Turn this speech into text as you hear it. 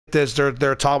this,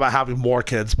 they're talking about having more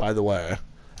kids, by the way.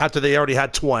 After they already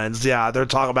had twins, yeah, they're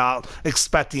talking about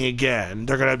expecting again.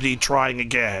 They're gonna be trying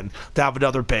again to have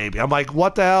another baby. I'm like,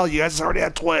 what the hell? You guys already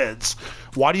had twins.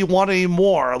 Why do you want any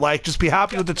more? Like, just be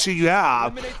happy with the two you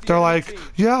have. They're like,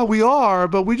 yeah, we are,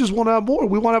 but we just want to have more.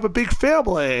 We want to have a big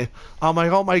family. I'm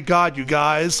like, oh my god, you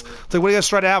guys. It's like, what are you guys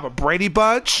trying to have? A Brady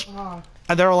Bunch?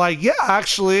 And they're like, yeah,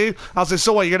 actually. I was like,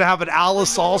 so what, you're gonna have an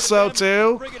Alice also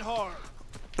too?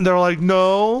 And they're like,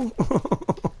 no.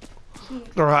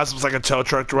 Her husband's like a tow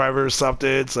truck driver or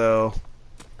something, so.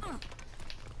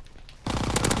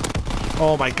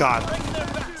 Oh my god.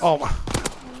 Oh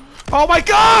my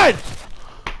god!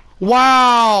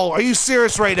 Wow! Are you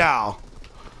serious right now?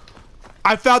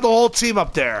 I found the whole team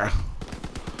up there.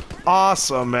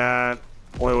 Awesome, man.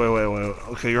 Wait.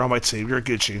 Okay, you're on my team. You're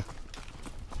Gucci.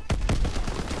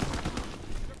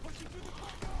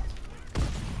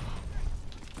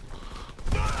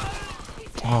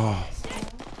 Oh.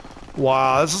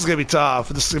 Wow, this is gonna be tough.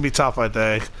 This is gonna be tough, I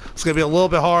think. It's gonna be a little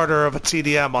bit harder of a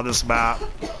TDM on this map.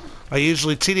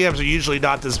 TDMs are usually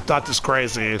not this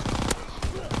crazy.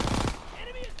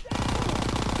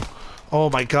 Oh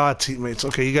my god, teammates.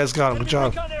 Okay, you guys got him. Good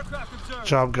job. Good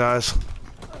job, guys.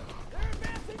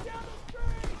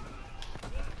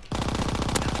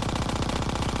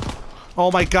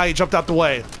 Oh my god, you jumped out the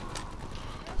way.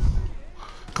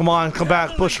 Come on, come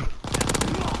back. Push.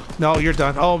 No, you're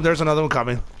done. Oh, there's another one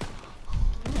coming.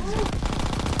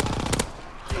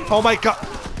 Oh my god.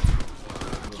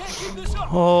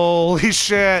 Holy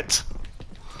shit.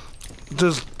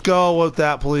 Just go with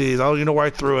that, please. I don't even know where I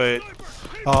threw it.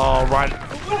 Oh, right.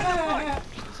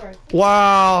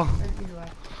 Wow.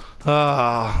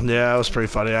 Yeah, it was pretty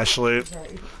funny, actually.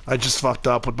 I just fucked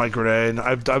up with my grenade.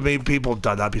 I mean, people have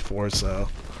done that before, so.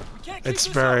 It's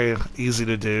very easy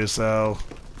to do, so.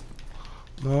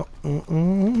 No.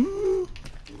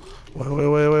 Wait.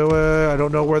 I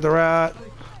don't know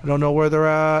where they're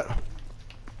at.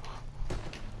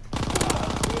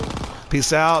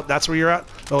 Peace out. That's where you're at?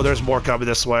 Oh, there's more coming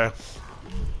this way.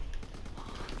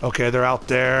 Okay, they're out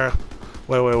there.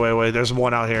 Wait. There's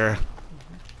one out here.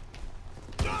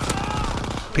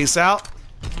 Peace out.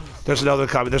 There's another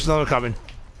coming.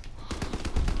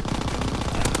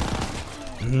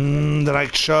 Then I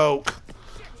choke.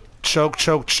 Choke.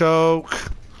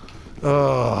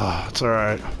 Oh, it's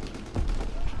alright.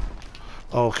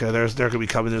 Okay, they're gonna be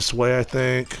coming this way, I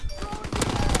think.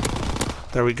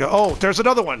 There we go. Oh, there's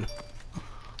another one.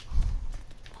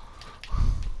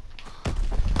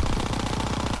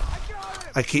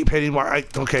 I keep hitting my.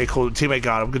 Okay, cool. The teammate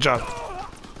got him. Good job.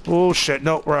 Oh shit!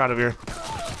 No, we're out of here.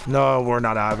 No, we're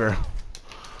not out of here.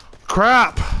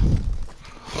 Crap!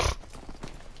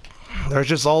 They're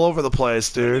just all over the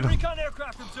place, dude.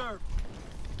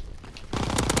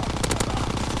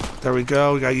 There we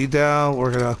go. We got you down.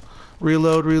 We're gonna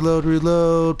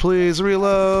reload. Please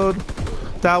reload.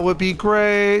 That would be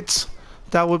great.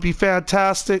 That would be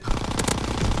fantastic.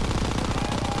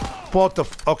 What the?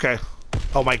 Okay.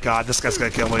 Oh my god, this guy's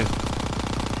gonna kill me.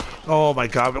 Oh my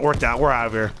god, we're down. We're out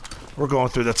of here. We're going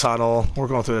through the tunnel. We're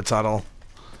gonna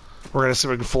see if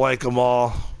we can flank them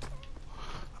all.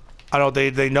 I know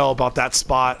they know about that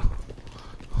spot.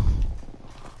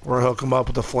 We're gonna hook them up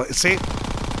with the flank. See?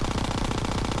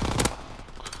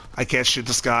 I can't shoot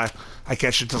this guy. I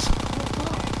can't shoot this.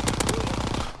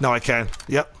 No, I can.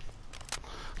 Yep.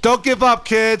 Don't give up,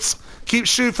 kids. Keep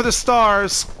shooting for the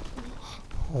stars.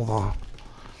 Hold on.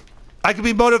 I can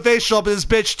be motivational, but this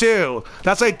bitch too.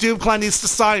 That's why Doomclan needs to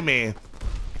sign me.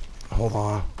 Hold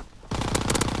on.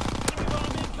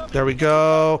 There we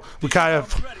go. We kind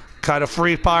of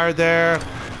free fire there.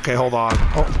 Okay, hold on.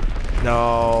 Oh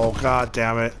no! God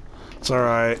damn it! It's all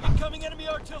right.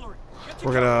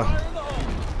 We're gonna.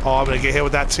 Oh, I'm gonna get hit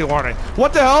with that too, aren't I?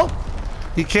 What the hell?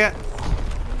 You can't.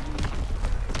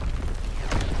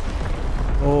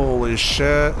 Holy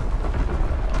shit.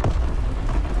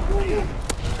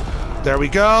 There we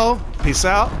go. Peace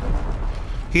out.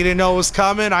 He didn't know it was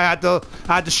coming. I had to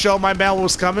show my man what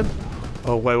was coming.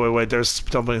 Oh wait. There's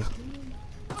somebody.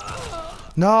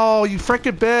 No, you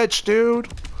freaking bitch, dude.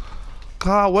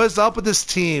 God, what is up with this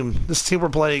team? This team we're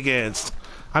playing against.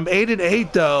 I'm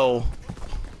 8-8 though.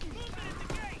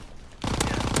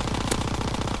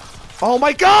 Oh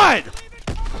my god!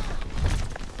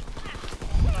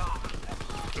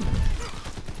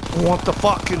 What the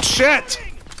fucking shit?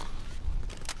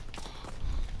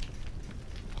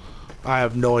 I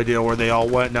have no idea where they all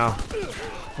went now.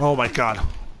 Oh my god.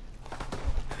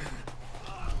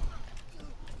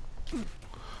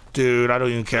 Dude, I don't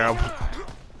even care.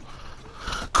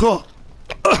 Cool.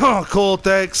 Cool,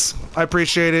 thanks. I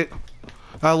appreciate it.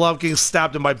 I love getting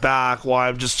stabbed in my back while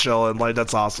I'm just chilling. Like,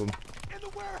 that's awesome.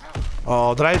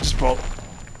 Oh, did I just broke?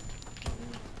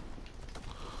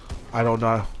 I don't know.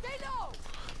 I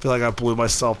feel like I blew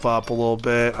myself up a little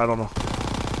bit. I don't know.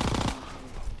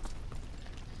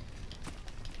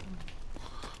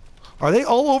 Are they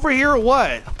all over here or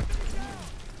what?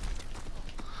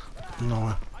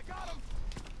 No.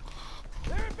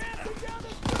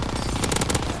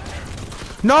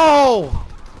 No!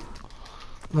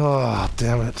 Oh,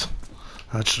 damn it.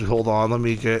 Actually, hold on. Let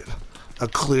me get a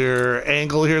clear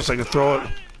angle here so I can throw it.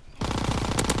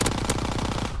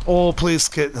 Oh, please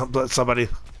get somebody.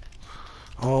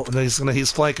 Oh, no,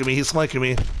 he's flanking me. He's flanking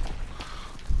me.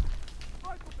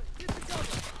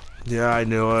 Yeah, I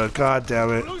knew it. God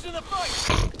damn it.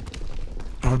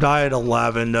 I'm dying at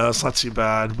 11. No, it's not too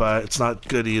bad, but it's not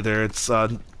good either. It's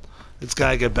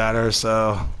gotta get better.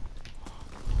 So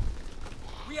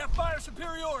we have fire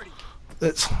superiority.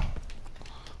 It's.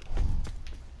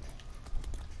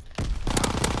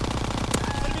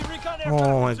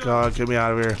 Oh my God! Get me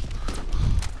out of here.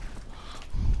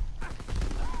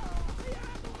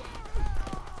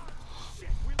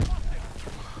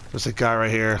 There's a guy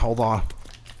right here. Hold on.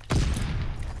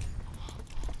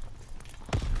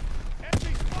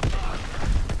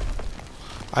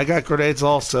 I got grenades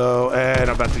also, and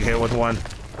I'm about to get hit with one.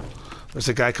 There's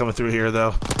a guy coming through here,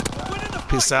 though.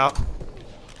 Peace out.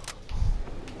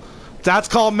 That's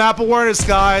called map awareness,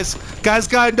 guys. Guys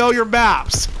gotta know your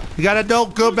maps. You gotta know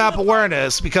good map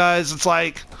awareness, because it's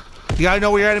like, you gotta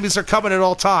know where your enemies are coming at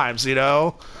all times, you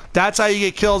know? That's how you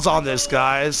get kills on this,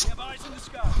 guys.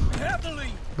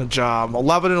 Good job.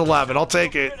 11 and 11. I'll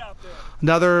take it.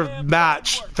 Another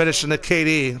match. Finishing the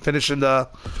KD. Finishing the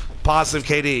positive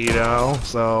KD, you know?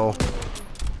 So.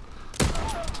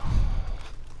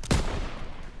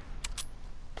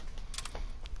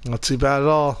 Not too bad at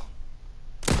all.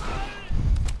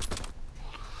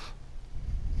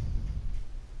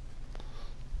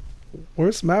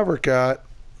 Where's Maverick at?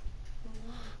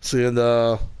 See in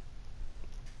the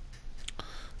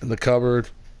cupboard.